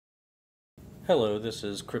Hello, this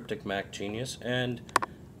is Cryptic Mac Genius, and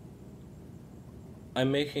I'm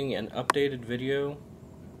making an updated video,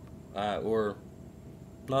 or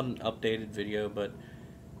not an updated video, but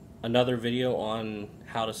another video on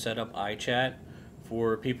how to set up iChat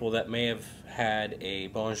for people that may have had a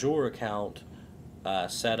Bonjour account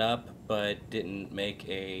set up but didn't make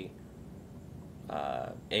a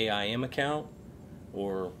AIM account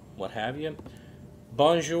or what have you.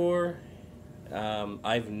 Bonjour,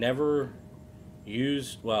 I've never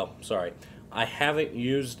used, I haven't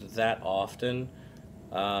used that often.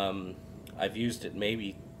 I've used it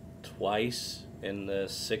maybe twice in the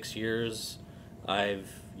 6 years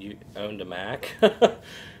I've owned a Mac.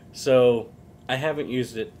 So I haven't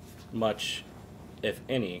used it much, if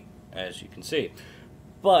any, as you can see.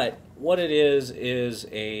 But what it is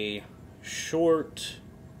a short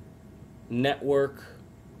network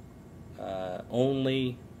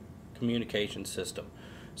only communication system.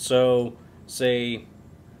 So say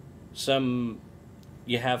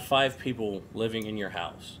you have 5 people living in your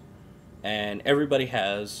house and everybody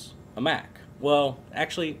has a Mac. Well,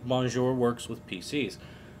 actually Bonjour works with PCs,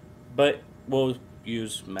 but we'll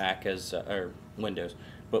use Mac as or Windows,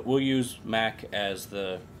 but we'll use Mac as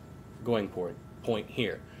the going point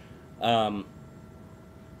here.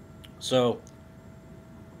 So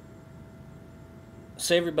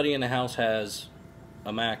say everybody in the house has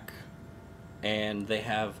a Mac and they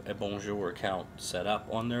have a Bonjour account set up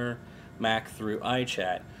on their Mac through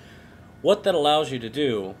iChat. What that allows you to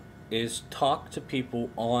do is talk to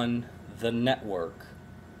people on the network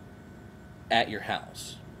at your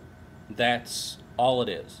house. That's all it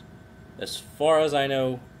is. As far as I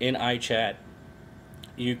know, in iChat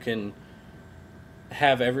you can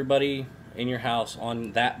have everybody in your house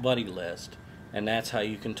on that buddy list, and that's how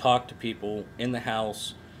you can talk to people in the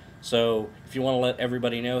house. So if you want to let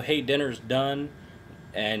everybody know, hey, dinner's done,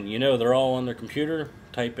 and you know they're all on their computer,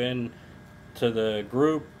 type in to the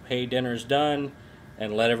group, hey, dinner's done,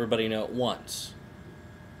 and let everybody know at once.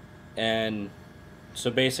 And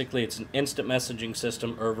so basically it's an instant messaging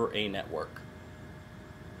system over a network,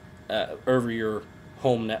 over your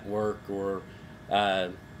home network or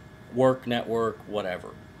work network, whatever.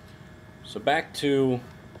 So back to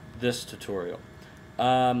this tutorial.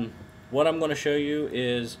 What I'm going to show you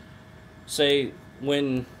is, say,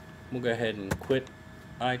 we'll go ahead and quit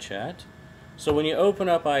iChat. So when you open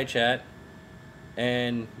up iChat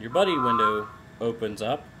and your buddy window opens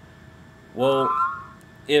up, well,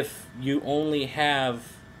 if you only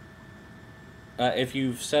have, if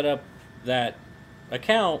you've set up that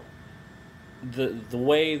account the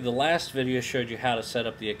way the last video showed you how to set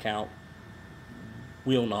up the account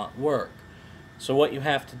will not work. So what you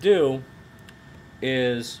have to do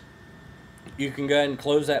is you can go ahead and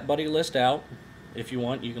close that buddy list out if you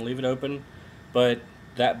want. You can leave it open, but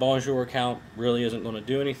that Bonjour account really isn't going to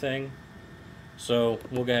do anything. So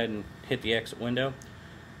we'll go ahead and hit the exit window.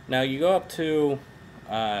 Now you go up to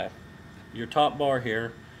your top bar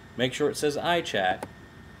here, make sure it says iChat,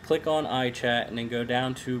 click on iChat, and then go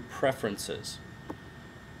down to Preferences.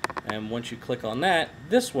 And once you click on that,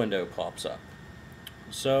 this window pops up.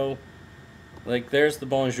 So like there's the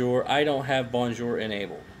Bonjour. I don't have Bonjour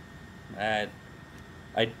enabled. I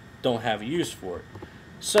don't have a use for it.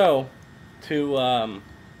 So to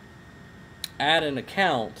add an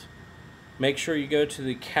account, make sure you go to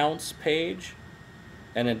the accounts page,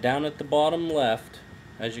 and then down at the bottom left,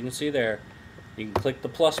 as you can see there, you can click the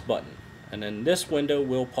plus button, and then this window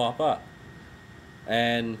will pop up.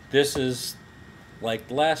 And this is, like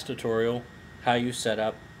the last tutorial, how you set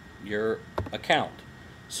up your account.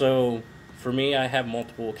 So for me, I have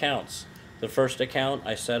multiple accounts. The first account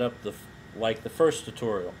I set up like the first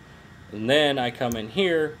tutorial, and then I come in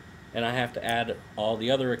here and I have to add all the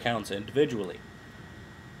other accounts individually.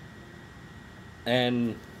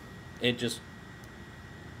 And it just,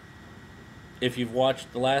 if you've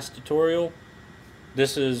watched the last tutorial,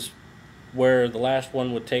 this is where the last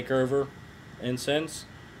one would take over in sense,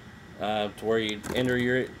 to where you enter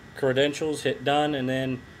your credentials, hit done, and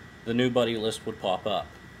then the new buddy list would pop up.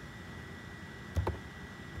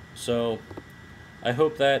 So I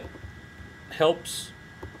hope that helps,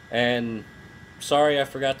 and sorry I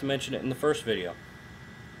forgot to mention it in the first video.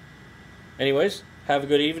 Anyways, have a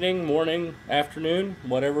good evening, morning, afternoon,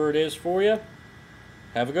 whatever it is for you.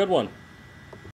 Have a good one.